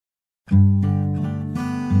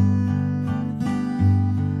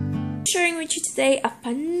today a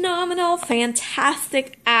phenomenal,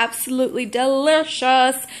 fantastic, absolutely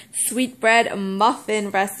delicious sweetbread muffin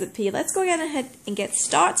recipe. Let's go ahead and get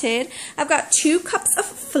started. I've got 2 cups of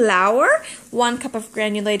flour, 1 cup of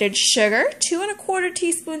granulated sugar, 2 1/4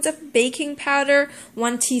 teaspoons of baking powder,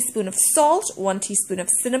 1 teaspoon of salt, 1 teaspoon of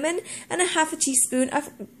cinnamon, and 1/2 teaspoon of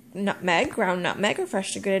nutmeg, ground nutmeg or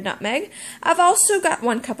freshly grated nutmeg. I've also got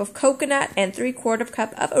 1 cup of coconut and 3/4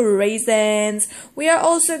 cup of raisins. We are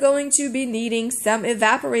also going to be needing some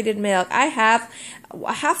evaporated milk. I have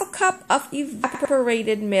 1/2 cup of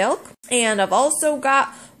evaporated milk, and I've also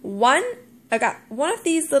got one of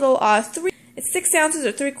these little 6 ounces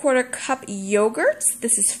or 3/4 cup yogurt.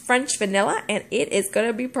 This is French vanilla, and it is going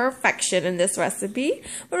to be perfection in this recipe.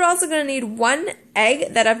 We're also going to need 1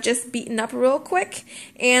 egg that I've just beaten up real quick,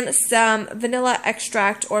 and some vanilla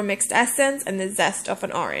extract or mixed essence, and the zest of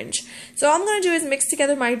an orange. So all I'm going to do is mix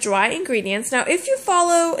together my dry ingredients. Now, if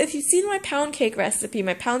you've seen my pound cake recipe,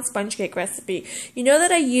 my pound sponge cake recipe, you know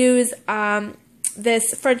that I use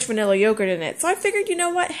this French vanilla yogurt in it. So I figured, you know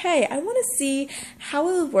what, hey, I want to see how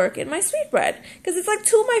it would work in my sweetbread, because it's like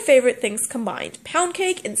 2 of my favorite things combined, pound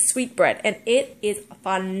cake and sweetbread, and it is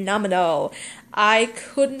phenomenal. I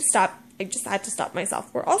couldn't stop. I just had to stop myself.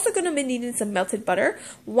 We're also going to be needing some melted butter,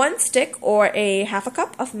 1 stick or 1/2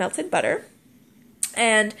 cup of melted butter,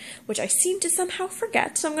 and which I seem to somehow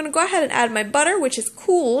forget. So I'm going to go ahead and add my butter, which is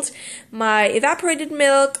cooled, my evaporated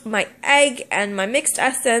milk, my egg, and my mixed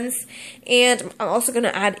essence, and I'm also going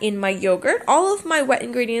to add in my yogurt, all of my wet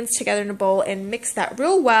ingredients together in a bowl, and mix that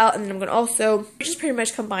real well. And then I'm going to also, just pretty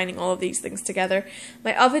much combining all of these things together.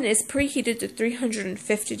 My oven is preheated to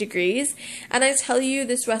 350 degrees, and I tell you,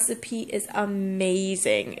 this recipe is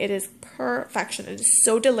amazing. It is perfection. It is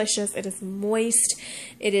so delicious. It is moist.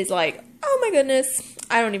 It is like, oh my goodness,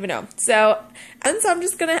 I don't even know. So I'm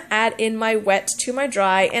just going to add in my wet to my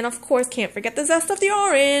dry, and of course can't forget the zest of the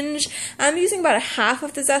orange. I'm using about 1/2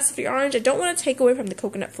 of the zest of the orange. I don't want to take away from the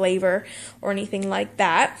coconut flavor or anything like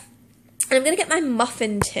that. And I'm going to get my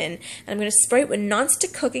muffin tin, and I'm going to spray it with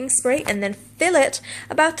nonstick cooking spray, and then fill it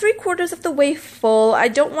about 3/4 of the way full. I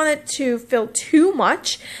don't want it to fill too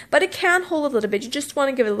much, but it can hold a little bit. You just want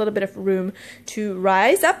to give it a little bit of room to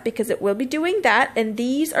rise up, because it will be doing that. And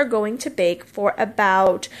these are going to bake for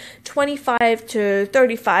about 25 to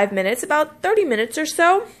 35 minutes, about 30 minutes or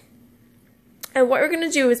so. And what we're going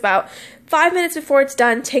to do is about 5 minutes before it's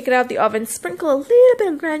done, take it out of the oven, sprinkle a little bit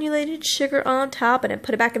of granulated sugar on top, and then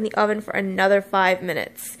put it back in the oven for another 5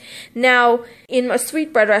 minutes. Now, in a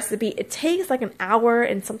sweetbread recipe, it takes like an hour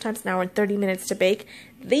and sometimes an hour and 30 minutes to bake.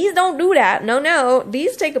 These don't do that. No.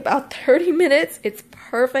 These take about 30 minutes. It's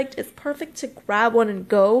perfect. It's perfect to grab one and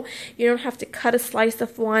go. You don't have to cut a slice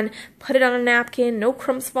of one, put it on a napkin, no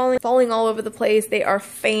crumbs falling all over the place. They are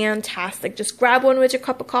fantastic. Just grab one with your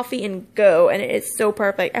cup of coffee and go, and it is so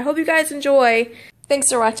perfect. I hope you guys enjoy.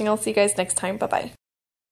 Thanks for watching. I'll see you guys next time. Bye-bye.